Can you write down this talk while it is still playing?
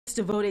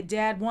Devoted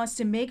dad wants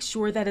to make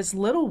sure that his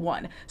little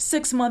one,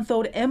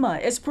 6-month-old Emma,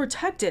 is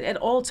protected at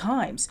all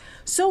times.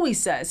 So he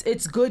says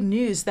it's good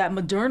news that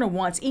Moderna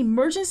wants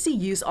emergency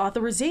use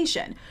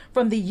authorization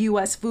from the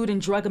U.S. Food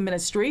and Drug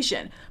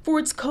Administration for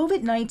its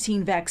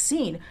COVID-19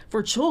 vaccine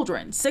for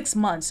children 6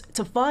 months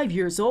to 5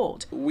 years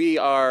old. We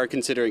are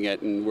considering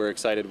it, and we're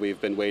excited. We've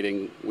been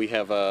waiting. We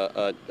have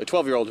a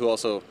 12-year-old who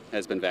also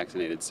has been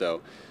vaccinated,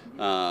 so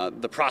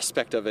the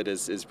prospect of it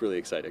is really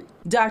exciting.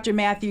 Dr.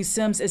 Matthew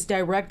Sims is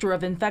Director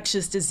of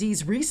Infectious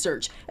Disease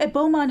Research at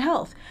Beaumont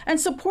Health and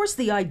supports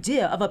the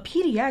idea of a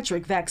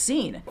pediatric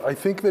vaccine. I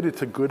think that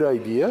it's a good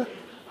idea.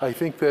 I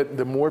think that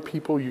the more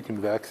people you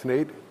can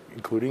vaccinate,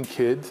 including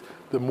kids,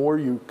 the more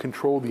you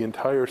control the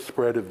entire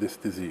spread of this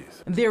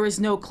disease. There is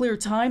no clear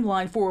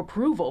timeline for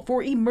approval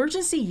for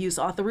emergency use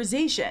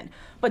authorization,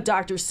 but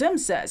Dr.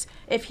 Sims says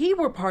if he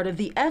were part of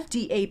the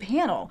FDA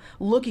panel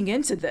looking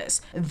into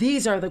this,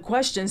 these are the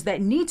questions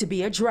that need to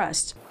be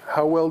addressed.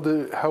 How well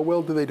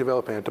do they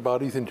develop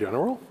antibodies in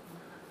general?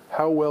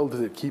 How well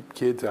does it keep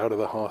kids out of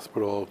the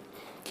hospital,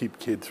 keep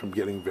kids from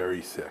getting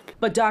very sick?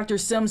 But Dr.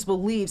 Sims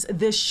believes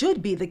this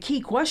should be the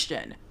key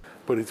question.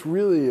 But it's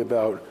really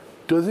about,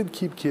 does it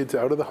keep kids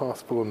out of the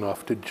hospital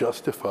enough to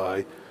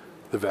justify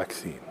the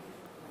vaccine?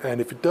 And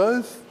if it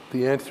does,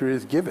 the answer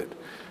is give it.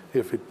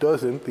 If it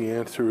doesn't, the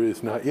answer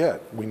is not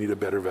yet. We need a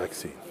better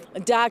vaccine.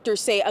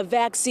 Doctors say a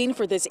vaccine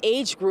for this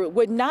age group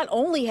would not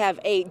only have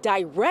a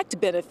direct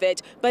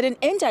benefit, but an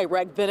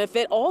indirect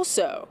benefit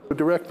also. The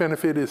direct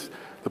benefit is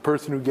the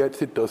person who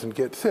gets it doesn't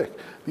get sick.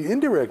 The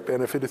indirect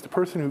benefit is the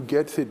person who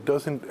gets it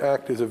doesn't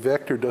act as a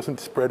vector, doesn't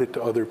spread it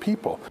to other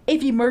people.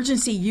 If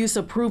emergency use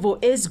approval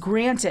is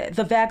granted,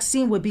 the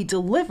vaccine would be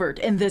delivered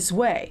in this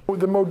way.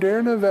 The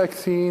Moderna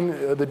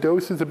vaccine, the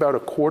dose is about a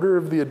quarter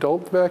of the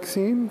adult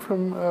vaccine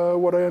from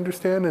what I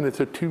understand, and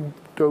it's a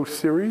 2-dose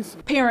series.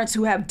 Parents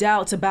who have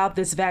doubts about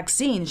this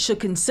vaccine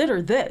should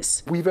consider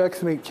this. We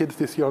vaccinate kids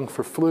this young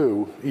for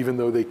flu, even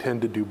though they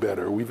tend to do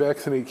better. We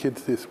vaccinate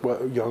kids this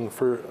young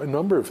for a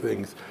number of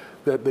things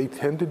that they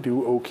tend to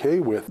do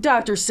okay with.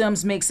 Dr.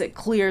 Sims makes it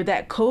clear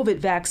that COVID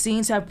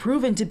vaccines have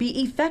proven to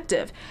be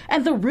effective,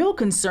 and the real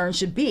concern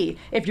should be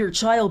if your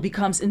child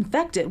becomes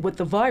infected with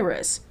the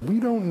virus. We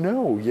don't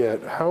know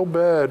yet how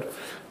bad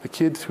the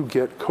kids who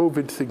get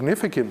COVID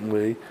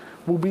significantly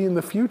will be in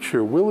the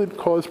future. Will it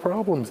cause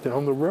problems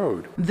down the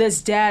road?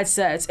 This dad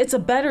says it's a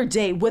better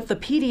day with the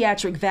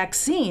pediatric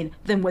vaccine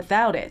than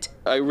without it.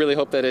 I really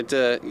hope that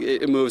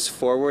it moves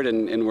forward,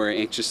 and we're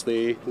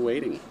anxiously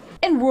waiting.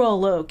 In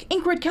Royal Oak,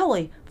 Ingrid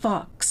Kelly,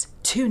 Fox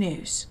 2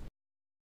 News.